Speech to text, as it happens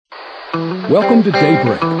Welcome to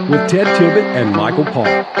Daybreak with Ted Tibbett and Michael Paul.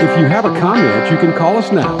 If you have a comment, you can call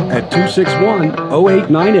us now at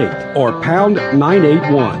 261-0898 or pound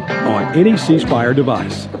 981 on any ceasefire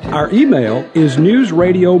device. Our email is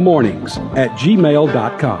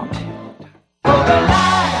newsradiomornings@gmail.com.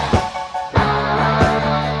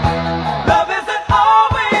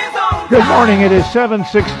 Good morning. It is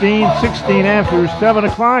 7:16, 16 after 7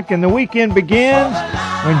 o'clock, and the weekend begins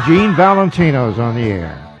when Gene Valentino's on the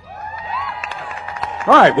air.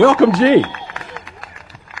 All right, welcome, Gene.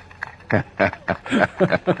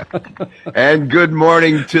 And good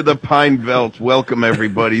morning to the Pine Belt. Welcome,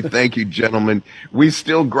 everybody. Thank you, gentlemen. We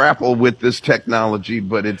still grapple with this technology,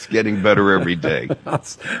 but it's getting better every day.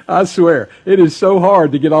 I swear, it is so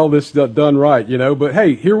hard to get all this done right, you know. But,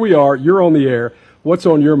 hey, here we are. You're on the air. What's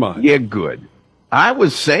on your mind? Yeah, good. I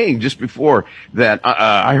was saying just before that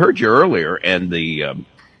I heard you earlier, and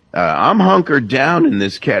I'm hunkered down in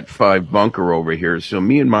this Cat 5 bunker over here, so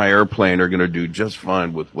me and my airplane are going to do just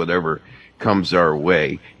fine with whatever comes our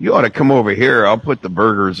way. You ought to come over here. I'll put the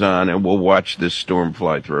burgers on, and we'll watch this storm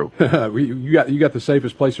fly through. you got the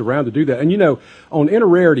safest place around to do that. And, you know, on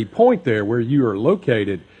Inter-Rarity Point there where you are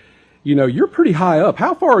located, you know, you're pretty high up.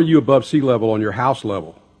 How far are you above sea level on your house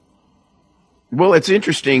level? Well, it's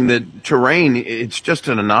interesting that terrain, it's just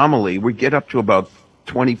an anomaly. We get up to about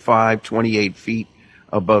 25, 28 feet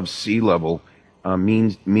above sea level,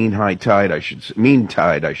 mean tide, I should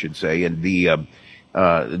say, and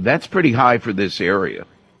that's pretty high for this area.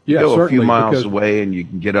 Yeah, you go a few certainly, miles away, and you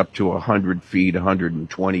can get up to 100 feet,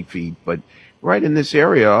 120 feet, but right in this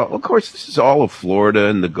area, of course, this is all of Florida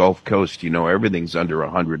and the Gulf Coast. You know, everything's under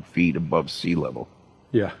 100 feet above sea level.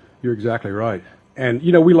 Yeah, you're exactly right. And,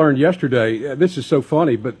 you know, we learned yesterday, this is so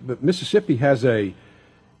funny, but Mississippi has a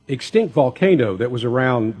extinct volcano that was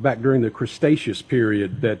around back during the Cretaceous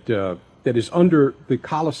period that is under the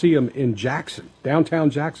Coliseum in Jackson, downtown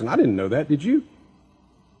Jackson. I didn't know that. Did you?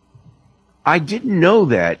 I didn't know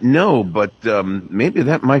that, no, but maybe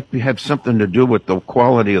that might have something to do with the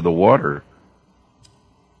quality of the water.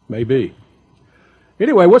 Maybe.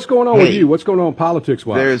 Anyway, what's going on with you? What's going on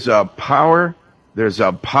politics-wise? There's a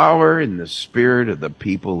power in the spirit of the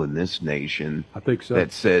people in this nation, I think so,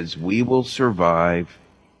 that says we will survive,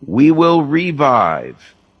 we will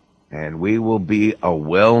revive, and we will be a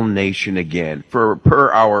well nation again.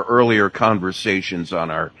 Per our earlier conversations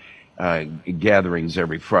on our gatherings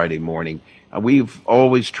every Friday morning, we've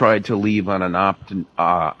always tried to leave on an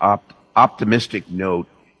optimistic note.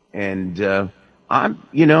 And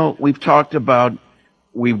we've talked about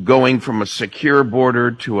we're going from a secure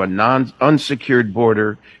border to a unsecured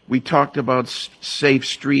border. We talked about safe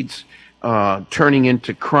streets turning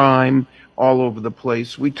into crime all over the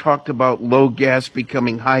place. We talked about low gas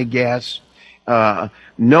becoming high gas,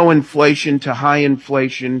 no inflation to high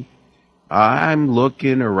inflation. I'm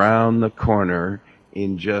looking around the corner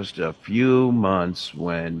in just a few months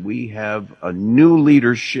when we have a new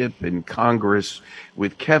leadership in Congress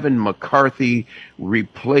with Kevin McCarthy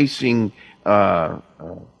replacing our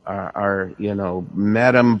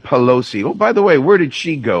Madam Pelosi. Oh, by the way, where did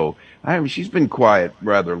she go? She's been quiet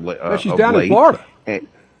rather she's down in Florida.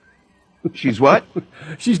 She's what?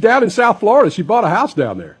 She's down in South Florida. She bought a house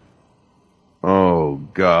down there. Oh,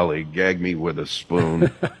 golly, gag me with a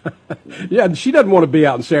spoon. Yeah, she doesn't want to be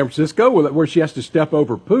out in San Francisco where she has to step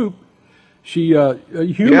over poop.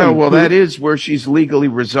 Yeah, well, that is where she's legally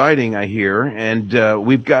residing, I hear, and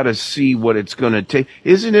we've got to see what it's going to take.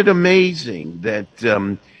 Isn't it amazing that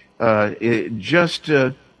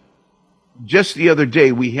just the other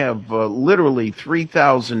day we have literally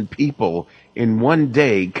 3,000 people in one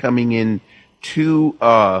day coming in to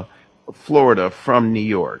Florida from New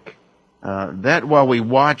York. That while we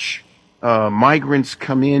watch migrants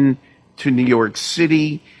come in to New York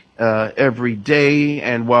City every day,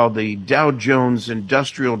 and while the Dow Jones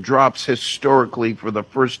Industrial drops historically for the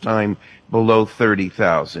first time below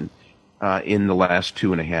 30,000 in the last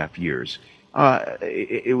 2.5 years. But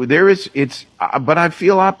I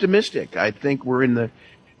feel optimistic. I think we're in the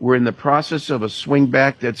process of a swing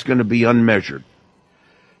back that's going to be unmeasured.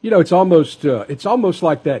 You know, it's almost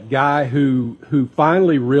like that guy who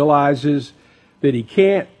finally realizes that he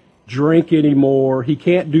can't drink anymore, he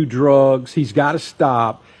can't do drugs, he's got to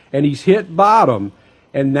stop, and he's hit bottom,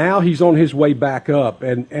 and now he's on his way back up,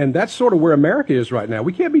 and that's sort of where America is right now.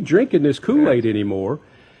 We can't be drinking this Kool-Aid anymore.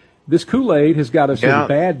 This Kool-Aid has got us in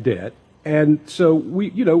bad debt, and so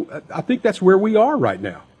I think that's where we are right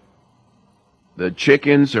now. The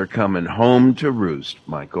chickens are coming home to roost,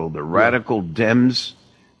 Michael. The radical Dems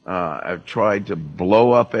have tried to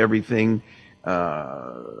blow up everything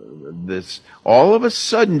this all of a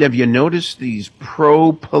sudden, have you noticed these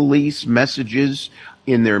pro-police messages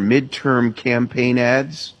in their midterm campaign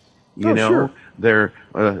ads? You know, sure. they're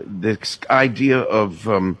this idea of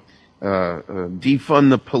defund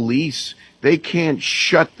the police. They can't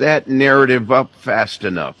shut that narrative up fast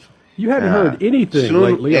enough. You haven't heard anything soon-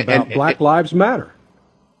 lately about and- Black Lives Matter.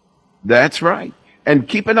 That's right. And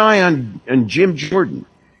keep an eye on Jim Jordan.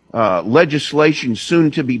 Legislation soon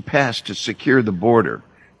to be passed to secure the border,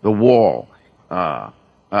 the wall.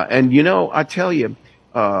 And, you know, I tell you,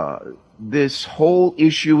 this whole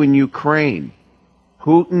issue in Ukraine,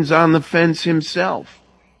 Putin's on the fence himself.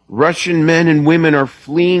 Russian men and women are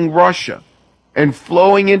fleeing Russia and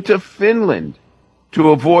flowing into Finland to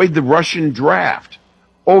avoid the Russian draft.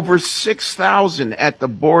 Over 6,000 at the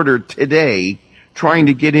border today trying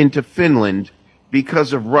to get into Finland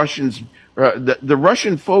because of Russians. The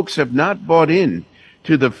Russian folks have not bought in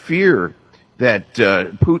to the fear that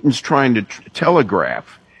Putin's trying to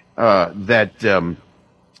telegraph, that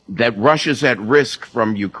Russia's at risk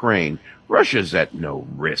from Ukraine. Russia's at no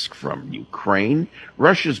risk from Ukraine.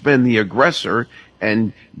 Russia's been the aggressor,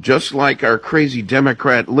 and just like our crazy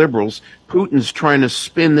Democrat liberals, Putin's trying to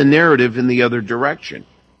spin the narrative in the other direction.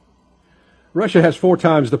 Russia has 4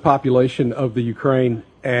 times the population of the Ukraine,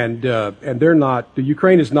 and they're not. The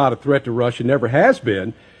Ukraine is not a threat to Russia, never has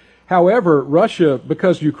been. However, Russia,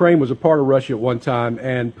 because Ukraine was a part of Russia at one time,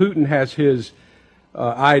 and Putin has his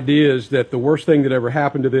ideas that the worst thing that ever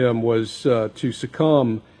happened to them was to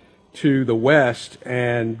succumb to the West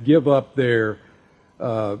and give up their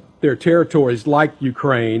territories like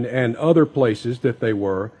Ukraine and other places that they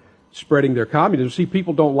were, spreading their communism. See,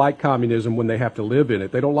 people don't like communism when they have to live in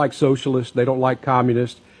it. They don't like socialists. They don't like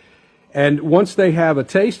communists. And once they have a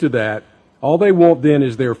taste of that, all they want then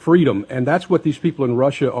is their freedom. And that's what these people in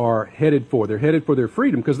Russia are headed for. They're headed for their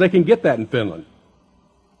freedom because they can get that in Finland.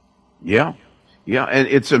 Yeah. Yeah, and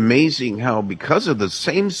it's amazing how, because of the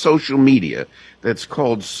same social media that's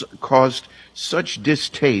caused such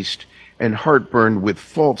distaste and heartburn with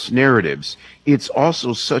false narratives, it's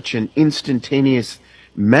also such an instantaneous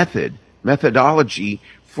methodology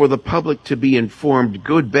for the public to be informed,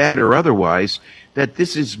 good, bad, or otherwise, that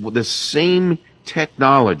this is the same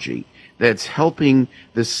technology that's helping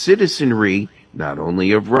the citizenry, not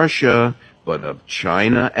only of Russia, but of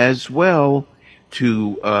China as well,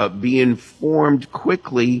 to be informed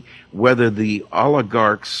quickly whether the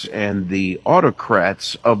oligarchs and the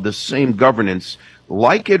autocrats of the same governance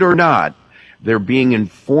like it or not. They're being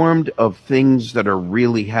informed of things that are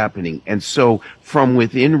really happening. And so from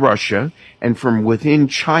within Russia and from within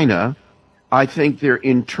China, I think their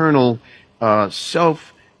internal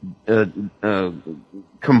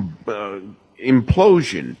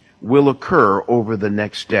implosion will occur over the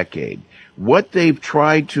next decade. What they've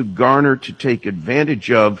tried to garner to take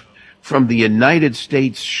advantage of from the United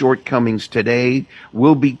States' shortcomings today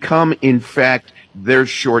will become, in fact, their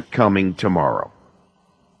shortcoming tomorrow.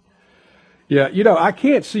 Yeah, you know, I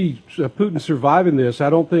can't see Putin surviving this. I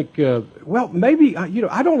don't think, well, maybe, you know,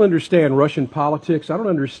 I don't understand Russian politics. I don't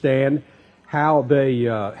understand how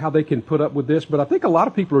they can put up with this, but I think a lot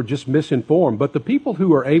of people are just misinformed. But the people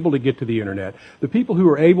who are able to get to the internet, the people who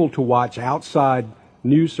are able to watch outside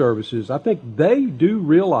news services, I think they do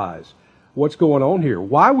realize what's going on here.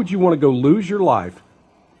 Why would you want to go lose your life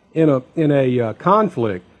in a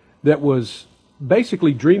conflict that was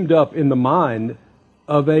basically dreamed up in the mind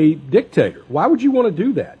of a dictator? Why would you want to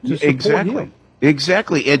do that? To support him?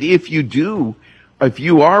 Exactly. And if you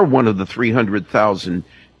are one of the 300,000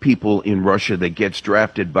 people in Russia that gets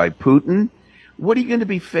drafted by Putin, what are you going to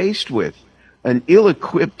be faced with? An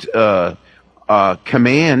ill-equipped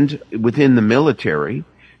command within the military,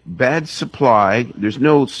 bad supply. There's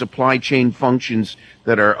no supply chain functions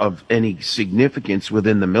that are of any significance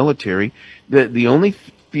within the military. The only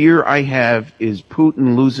fear I have is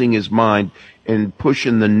Putin losing his mind and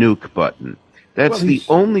pushing the nuke button. That's the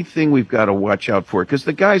only thing we've got to watch out for, because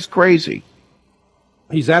the guy's crazy.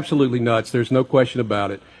 He's absolutely nuts. There's no question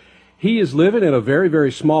about it. He is living in a very,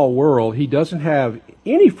 very small world. He doesn't have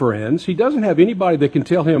any friends. He doesn't have anybody that can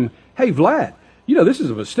tell him, hey, Vlad, you know, this is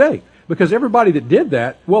a mistake. Because everybody that did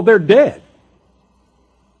that, well, they're dead.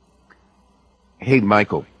 Hey,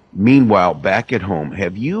 Michael, meanwhile, back at home,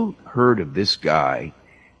 have you heard of this guy,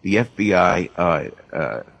 the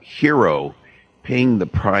FBI hero, paying the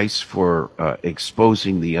price for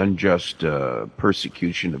exposing the unjust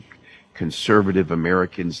persecution of conservative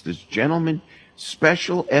Americans? This gentleman,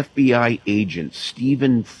 Special FBI agent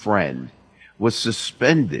Stephen Friend, was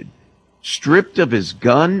suspended, stripped of his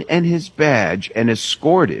gun and his badge, and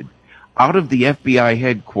escorted out of the FBI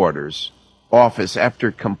headquarters office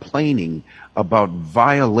after complaining about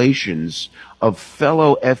violations of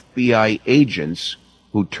fellow FBI agents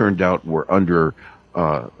who turned out were under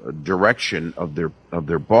direction of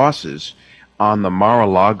their bosses on the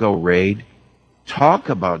Mar-a-Lago raid. Talk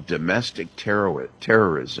about domestic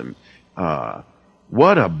terrorism.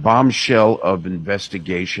 What a bombshell of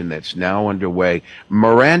investigation that's now underway.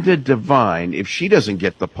 Miranda Devine, if she doesn't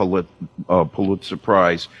get the Pulitzer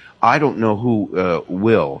Prize, I don't know who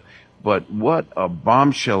will. But what a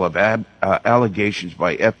bombshell of allegations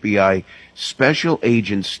by FBI Special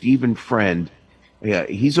Agent Stephen Friend.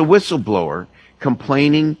 He's a whistleblower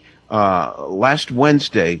complaining last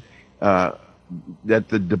Wednesday that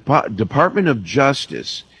the Department of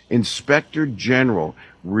Justice Inspector General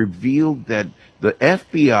revealed that the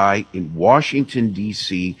FBI in Washington,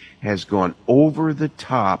 D.C. has gone over the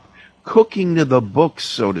top, cooking to the books,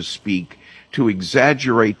 so to speak, to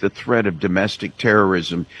exaggerate the threat of domestic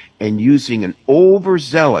terrorism and using an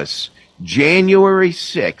overzealous January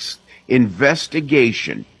 6th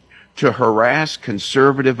investigation to harass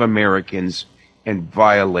conservative Americans and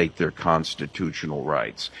violate their constitutional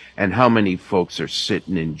rights. And how many folks are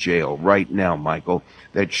sitting in jail right now, Michael,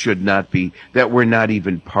 that should not be, that were not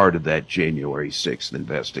even part of that January 6th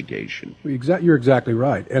investigation? You're exactly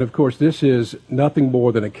right. And of course, this is nothing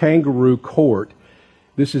more than a kangaroo court.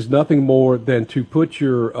 This is nothing more than to put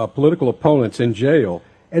your political opponents in jail.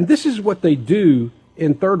 And this is what they do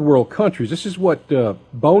in third world countries. This is what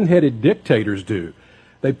boneheaded dictators do.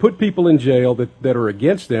 They put people in jail that are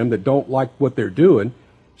against them, that don't like what they're doing,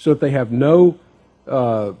 so that they have no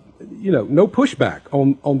pushback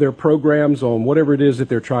on their programs, on whatever it is that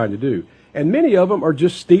they're trying to do. And many of them are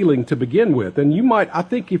just stealing to begin with. And I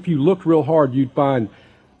think if you looked real hard, you'd find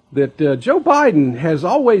that Joe Biden has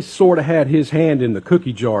always sort of had his hand in the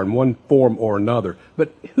cookie jar in one form or another.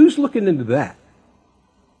 But who's looking into that?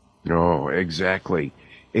 Oh, exactly.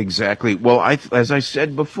 Well, as I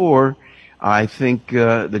said before, I think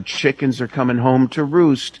the chickens are coming home to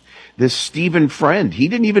roost. This Stephen Friend, he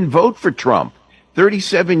didn't even vote for Trump.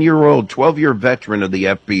 37-year-old, 12-year veteran of the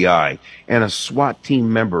FBI and a SWAT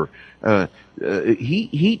team member.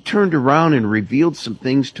 He turned around and revealed some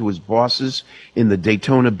things to his bosses in the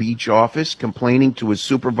Daytona Beach office, complaining to his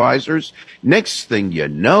supervisors. Next thing you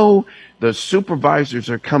know, the supervisors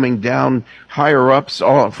are coming down higher ups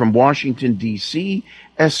from Washington, D.C.,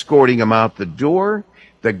 escorting him out the door.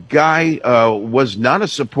 The guy was not a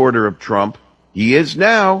supporter of Trump. He is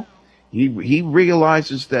now. He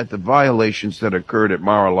realizes that the violations that occurred at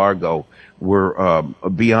Mar-a-Lago were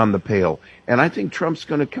beyond the pale. And I think Trump's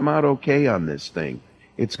going to come out okay on this thing.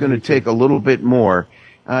 It's going to take a little bit more.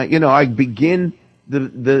 I begin I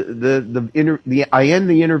end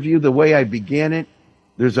the interview the way I began it.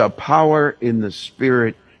 There's a power in the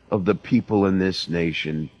spirit of the people in this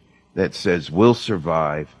nation that says we'll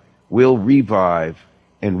survive, we'll revive,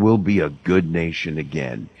 and we'll be a good nation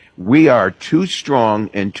again. We are too strong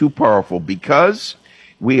and too powerful because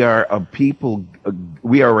we are a people,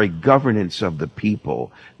 we are a governance of the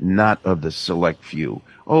people, not of the select few.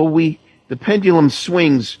 The pendulum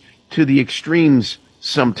swings to the extremes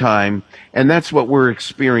sometime, and that's what we're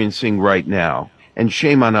experiencing right now. And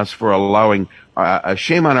shame on us for allowing,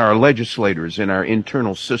 shame on our legislators and our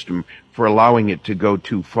internal system for allowing it to go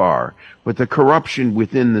too far. But the corruption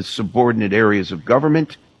within the subordinate areas of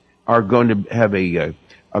government are going to have a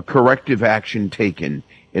corrective action taken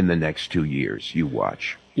in the next 2 years. You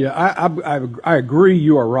watch. Yeah, I agree.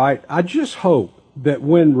 You are right. I just hope that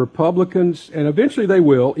when Republicans, and eventually they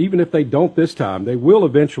will, even if they don't this time, they will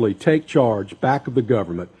eventually take charge back of the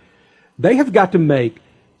government. They have got to make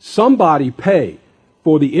somebody pay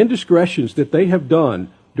for the indiscretions that they have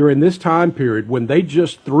done during this time period when they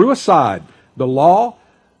just threw aside the law,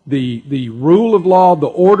 the rule of law, the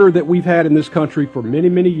order that we've had in this country for many,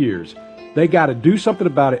 many years. They got to do something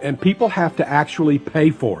about it, and people have to actually pay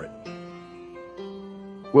for it.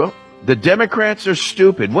 Well, the Democrats are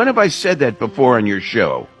stupid. When have I said that before on your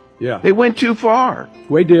show? Yeah. They went too far.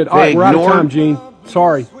 We did. All right, we're out of time, Gene.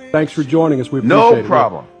 Sorry. Thanks for joining us. We appreciate it. No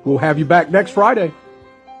problem. We'll have you back next Friday.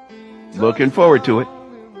 Looking forward to it.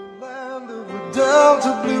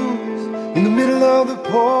 Delta blues in the middle of the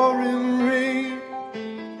pouring